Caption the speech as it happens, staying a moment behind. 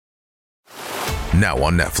Now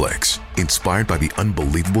on Netflix, inspired by the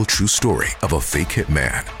unbelievable true story of a fake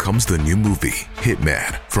hitman, comes the new movie,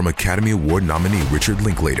 Hitman, from Academy Award nominee Richard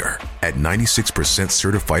Linklater. At 96%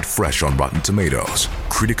 certified fresh on Rotten Tomatoes,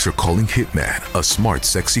 critics are calling Hitman a smart,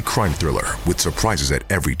 sexy crime thriller with surprises at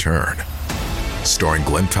every turn. Starring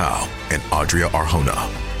Glenn Powell and Adria Arjona,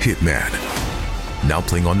 Hitman. Now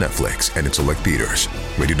playing on Netflix and in select theaters.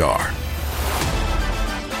 Rated R.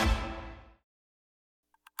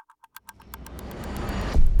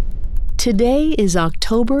 Today is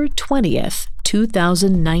October 20th,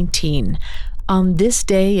 2019. On this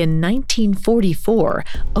day in 1944,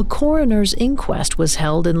 a coroner's inquest was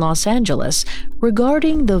held in Los Angeles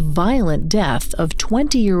regarding the violent death of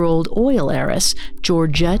 20-year-old oil heiress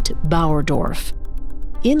Georgette Bauerdorf.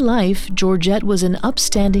 In life, Georgette was an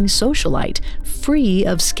upstanding socialite, free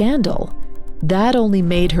of scandal. That only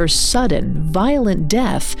made her sudden, violent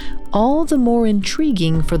death all the more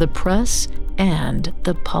intriguing for the press and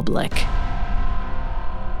the public.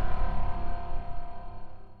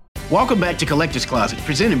 Welcome back to Collector's Closet,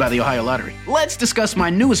 presented by the Ohio Lottery. Let's discuss my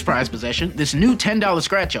newest prize possession, this new $10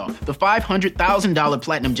 scratch-off, the $500,000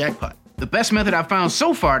 Platinum Jackpot. The best method I've found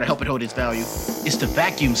so far to help it hold its value is to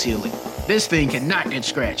vacuum seal it. This thing cannot get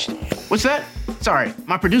scratched. What's that? Sorry,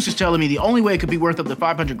 my producer's telling me the only way it could be worth up to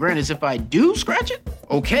 $500,000 is if I do scratch it?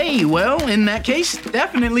 Okay, well, in that case,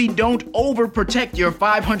 definitely don't overprotect your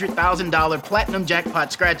 $500,000 Platinum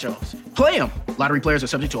Jackpot scratch-offs. Play them. Lottery players are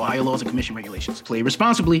subject to Ohio laws and commission regulations. Play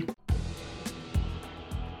responsibly.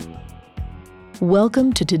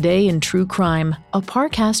 Welcome to Today in True Crime, a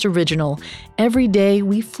Parcast original. Every day,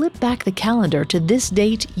 we flip back the calendar to this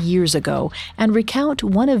date years ago and recount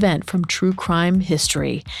one event from true crime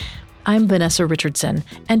history. I'm Vanessa Richardson,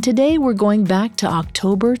 and today we're going back to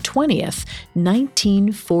October 20th,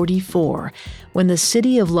 1944, when the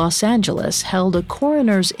city of Los Angeles held a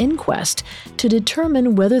coroner's inquest to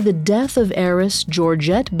determine whether the death of heiress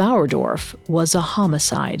Georgette Bauerdorf was a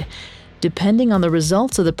homicide. Depending on the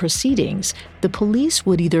results of the proceedings, the police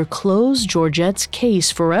would either close Georgette's case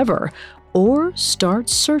forever or start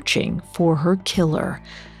searching for her killer.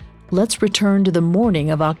 Let's return to the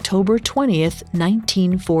morning of October 20th,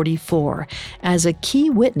 1944, as a key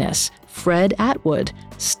witness, Fred Atwood,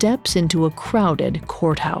 steps into a crowded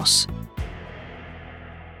courthouse.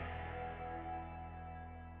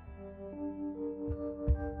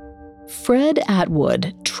 Fred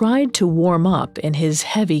Atwood tried to warm up in his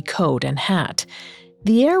heavy coat and hat.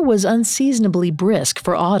 The air was unseasonably brisk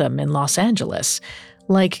for autumn in Los Angeles,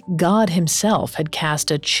 like God himself had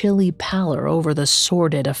cast a chilly pallor over the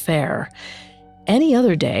sordid affair. Any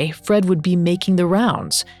other day, Fred would be making the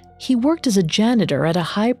rounds. He worked as a janitor at a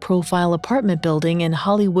high-profile apartment building in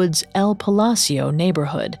Hollywood's El Palacio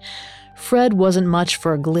neighborhood. Fred wasn't much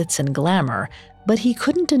for glitz and glamour, but he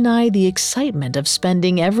couldn't deny the excitement of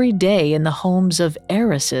spending every day in the homes of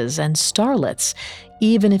heiresses and starlets,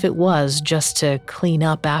 even if it was just to clean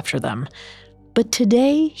up after them. But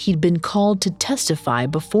today, he'd been called to testify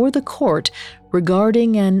before the court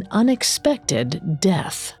regarding an unexpected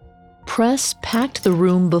death. Press packed the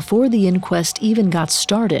room before the inquest even got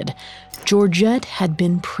started. Georgette had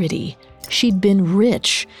been pretty. She'd been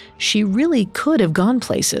rich. She really could have gone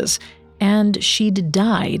places. And she'd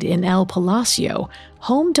died in El Palacio,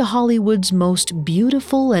 home to Hollywood's most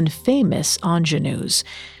beautiful and famous ingenues.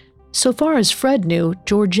 So far as Fred knew,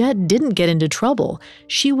 Georgette didn't get into trouble.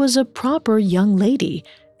 She was a proper young lady.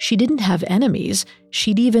 She didn't have enemies.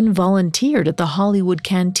 She'd even volunteered at the Hollywood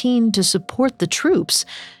canteen to support the troops.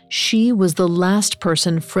 She was the last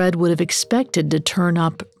person Fred would have expected to turn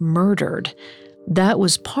up murdered. That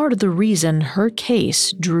was part of the reason her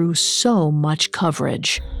case drew so much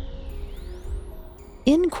coverage.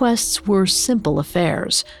 Inquests were simple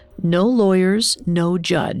affairs. No lawyers, no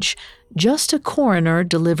judge. Just a coroner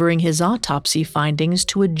delivering his autopsy findings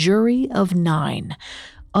to a jury of 9.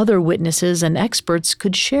 Other witnesses and experts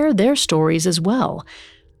could share their stories as well.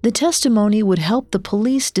 The testimony would help the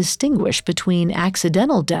police distinguish between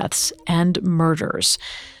accidental deaths and murders.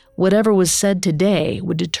 Whatever was said today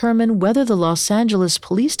would determine whether the Los Angeles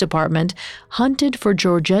Police Department hunted for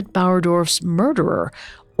Georgette Bauerdorf's murderer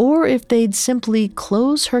or if they'd simply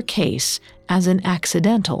close her case as an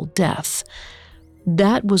accidental death.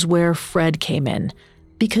 That was where Fred came in,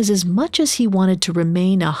 because as much as he wanted to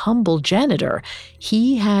remain a humble janitor,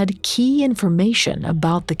 he had key information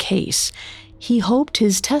about the case. He hoped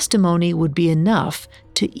his testimony would be enough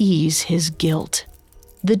to ease his guilt.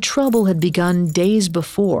 The trouble had begun days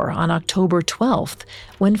before, on October 12th,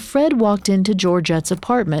 when Fred walked into Georgette's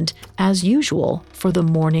apartment, as usual, for the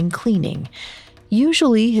morning cleaning.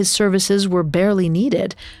 Usually his services were barely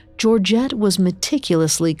needed. Georgette was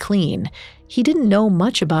meticulously clean. He didn't know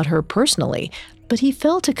much about her personally, but he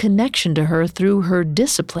felt a connection to her through her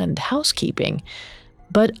disciplined housekeeping.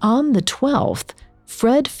 But on the 12th,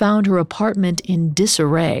 Fred found her apartment in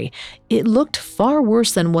disarray. It looked far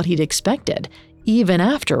worse than what he'd expected, even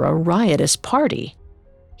after a riotous party.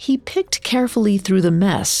 He picked carefully through the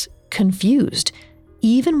mess, confused.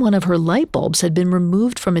 Even one of her light bulbs had been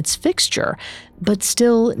removed from its fixture, but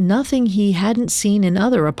still nothing he hadn't seen in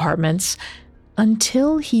other apartments,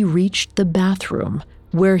 until he reached the bathroom,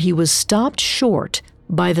 where he was stopped short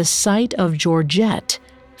by the sight of Georgette,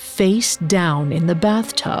 face down in the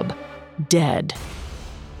bathtub, dead.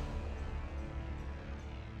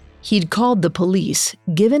 He'd called the police,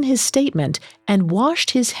 given his statement, and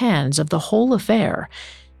washed his hands of the whole affair.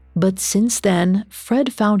 But since then,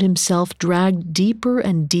 Fred found himself dragged deeper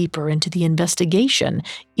and deeper into the investigation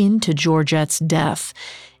into Georgette's death.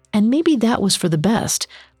 And maybe that was for the best,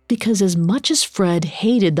 because as much as Fred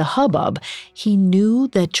hated the hubbub, he knew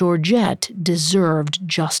that Georgette deserved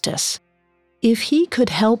justice. If he could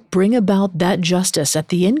help bring about that justice at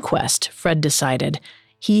the inquest, Fred decided,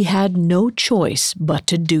 he had no choice but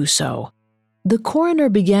to do so. The coroner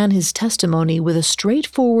began his testimony with a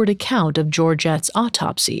straightforward account of Georgette's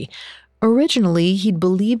autopsy. Originally, he'd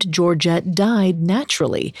believed Georgette died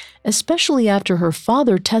naturally, especially after her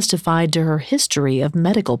father testified to her history of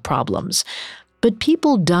medical problems. But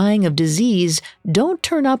people dying of disease don't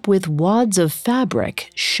turn up with wads of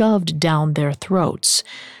fabric shoved down their throats.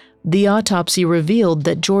 The autopsy revealed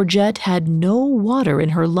that Georgette had no water in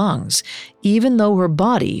her lungs, even though her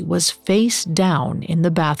body was face down in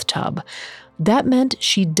the bathtub. That meant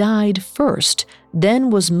she died first,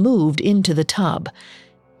 then was moved into the tub.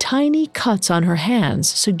 Tiny cuts on her hands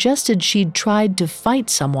suggested she'd tried to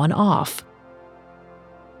fight someone off.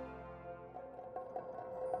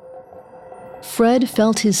 Fred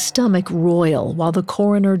felt his stomach roil while the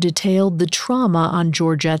coroner detailed the trauma on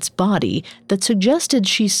Georgette's body that suggested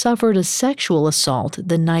she suffered a sexual assault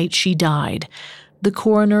the night she died. The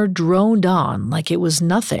coroner droned on like it was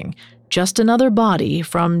nothing, just another body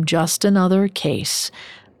from just another case.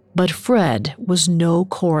 But Fred was no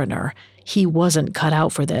coroner. He wasn't cut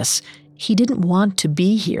out for this. He didn't want to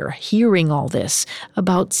be here, hearing all this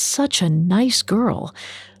about such a nice girl.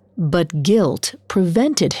 But guilt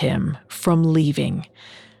prevented him from leaving.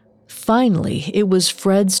 Finally, it was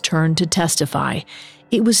Fred's turn to testify.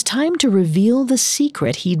 It was time to reveal the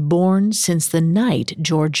secret he'd borne since the night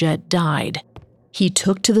Georgette died. He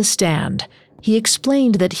took to the stand. He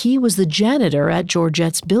explained that he was the janitor at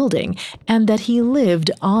Georgette's building and that he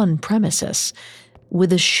lived on premises.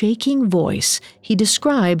 With a shaking voice, he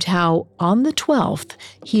described how, on the 12th,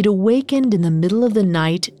 he'd awakened in the middle of the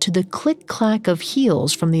night to the click-clack of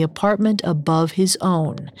heels from the apartment above his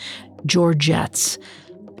own, Georgette's.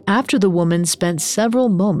 After the woman spent several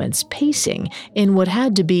moments pacing in what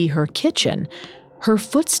had to be her kitchen, her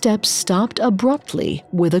footsteps stopped abruptly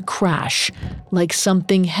with a crash, like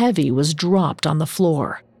something heavy was dropped on the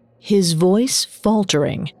floor. His voice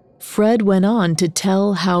faltering, Fred went on to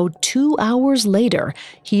tell how 2 hours later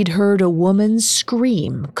he'd heard a woman's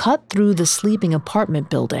scream cut through the sleeping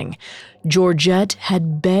apartment building. Georgette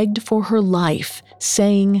had begged for her life,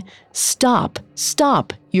 saying, "Stop,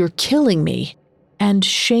 stop, you're killing me." And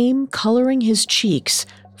shame coloring his cheeks,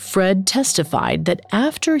 Fred testified that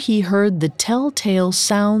after he heard the telltale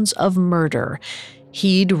sounds of murder,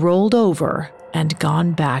 he'd rolled over and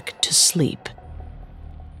gone back to sleep.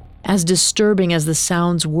 As disturbing as the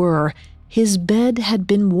sounds were, his bed had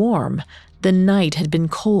been warm, the night had been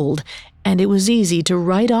cold, and it was easy to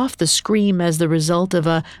write off the scream as the result of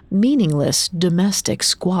a meaningless domestic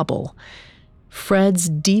squabble. Fred's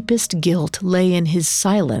deepest guilt lay in his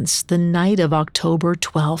silence the night of October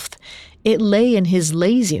 12th. It lay in his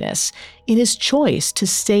laziness, in his choice to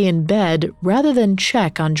stay in bed rather than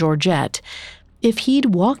check on Georgette. If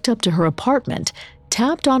he'd walked up to her apartment,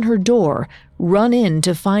 tapped on her door, run in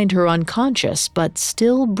to find her unconscious but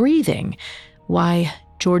still breathing, why,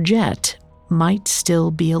 Georgette might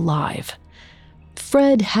still be alive.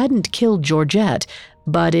 Fred hadn't killed Georgette,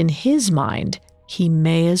 but in his mind, he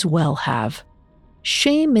may as well have.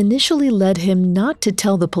 Shame initially led him not to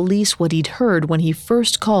tell the police what he'd heard when he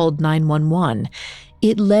first called 911.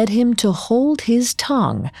 It led him to hold his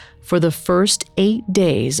tongue for the first 8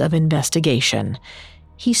 days of investigation.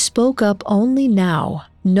 He spoke up only now,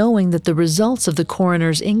 knowing that the results of the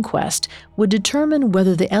coroner's inquest would determine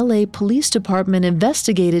whether the LA Police Department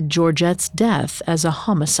investigated Georgette's death as a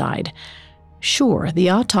homicide. Sure, the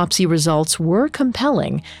autopsy results were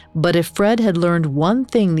compelling, but if Fred had learned one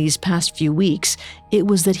thing these past few weeks, it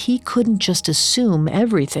was that he couldn't just assume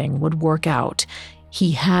everything would work out.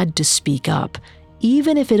 He had to speak up,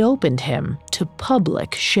 even if it opened him to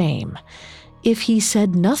public shame. If he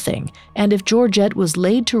said nothing, and if Georgette was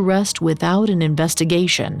laid to rest without an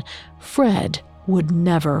investigation, Fred would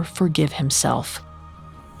never forgive himself.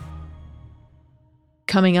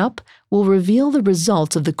 Coming up, we'll reveal the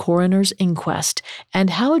results of the coroner's inquest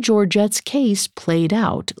and how Georgette's case played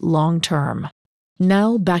out long-term.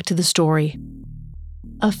 Now back to the story.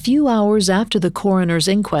 A few hours after the coroner's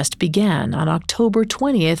inquest began on October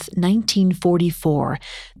 20th, 1944,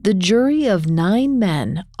 the jury of 9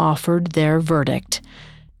 men offered their verdict.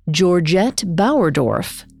 Georgette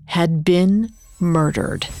Bauerdorf had been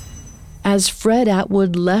murdered. As Fred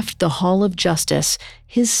Atwood left the Hall of Justice,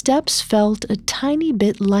 his steps felt a tiny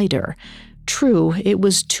bit lighter. True, it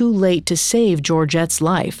was too late to save Georgette's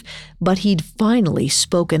life, but he'd finally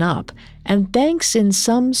spoken up, and thanks in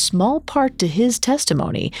some small part to his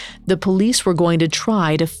testimony, the police were going to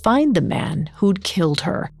try to find the man who'd killed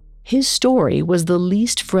her. His story was the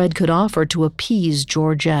least Fred could offer to appease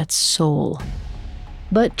Georgette's soul.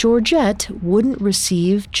 But Georgette wouldn't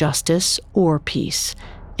receive justice or peace.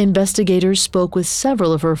 Investigators spoke with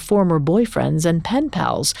several of her former boyfriends and pen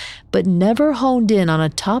pals, but never honed in on a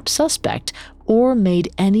top suspect or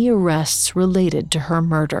made any arrests related to her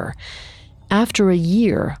murder. After a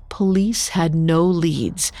year, police had no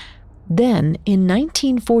leads. Then, in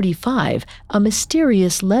 1945, a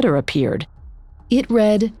mysterious letter appeared. It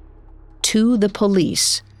read, "To the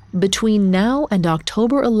police. Between now and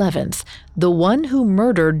October 11th, the one who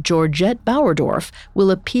murdered Georgette Bauerdorf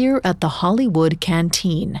will appear at the Hollywood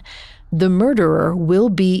Canteen. The murderer will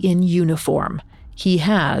be in uniform. He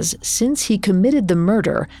has, since he committed the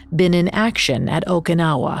murder, been in action at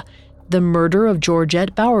Okinawa. The murder of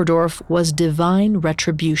Georgette Bauerdorf was divine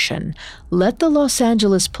retribution. Let the Los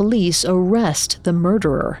Angeles police arrest the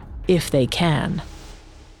murderer, if they can."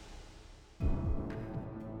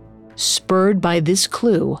 Spurred by this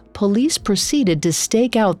clue, police proceeded to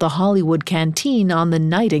stake out the Hollywood Canteen on the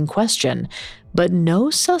night in question, but no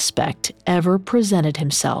suspect ever presented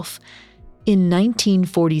himself. In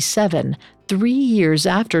 1947, 3 years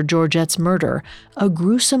after Georgette's murder, a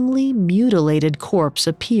gruesomely mutilated corpse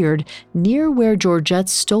appeared near where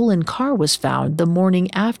Georgette's stolen car was found the morning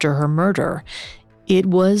after her murder. It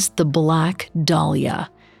was the Black Dahlia.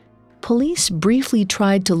 Police briefly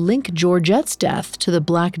tried to link Georgette's death to the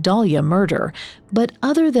Black Dahlia murder, but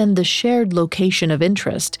other than the shared location of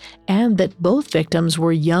interest and that both victims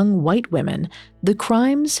were young white women, the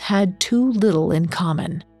crimes had too little in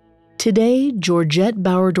common. Today, Georgette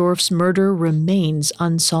Bauerdorf's murder remains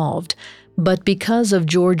unsolved, but because of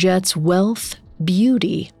Georgette's wealth,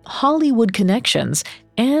 beauty, Hollywood connections,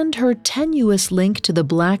 and her tenuous link to the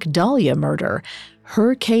Black Dahlia murder,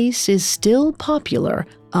 her case is still popular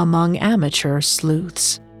among amateur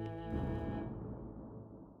sleuths.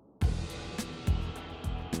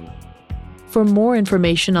 For more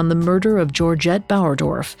information on the murder of Georgette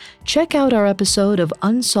Bauerdorf, check out our episode of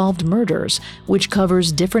Unsolved Murders, which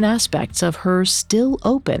covers different aspects of her still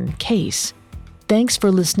open case. Thanks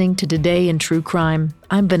for listening to Today in True Crime.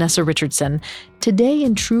 I'm Vanessa Richardson. Today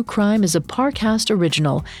in True Crime is a Parcast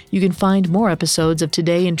original. You can find more episodes of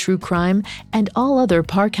Today in True Crime and all other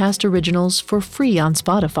Parcast originals for free on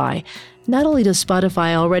Spotify. Not only does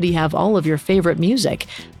Spotify already have all of your favorite music,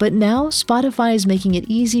 but now Spotify is making it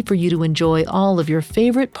easy for you to enjoy all of your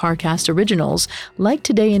favorite Parcast originals, like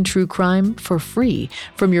Today in True Crime, for free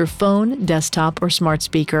from your phone, desktop, or smart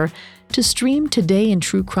speaker. To stream Today in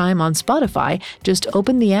True Crime on Spotify, just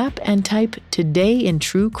open the app and type Today in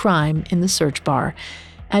True Crime in the search bar.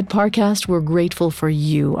 At Parcast, we're grateful for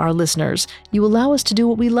you, our listeners. You allow us to do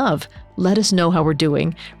what we love. Let us know how we're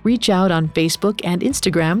doing. Reach out on Facebook and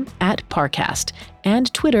Instagram at Parcast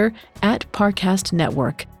and Twitter at Parcast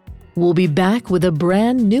Network. We'll be back with a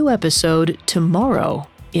brand new episode tomorrow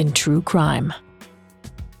in True Crime.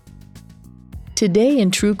 Today in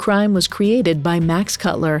True Crime was created by Max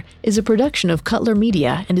Cutler, is a production of Cutler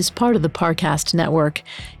Media, and is part of the Parcast Network.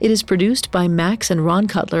 It is produced by Max and Ron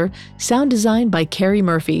Cutler, sound designed by Carrie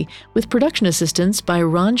Murphy, with production assistance by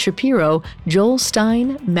Ron Shapiro, Joel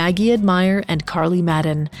Stein, Maggie Admire, and Carly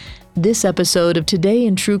Madden. This episode of Today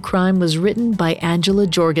in True Crime was written by Angela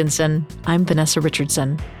Jorgensen. I'm Vanessa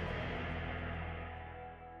Richardson.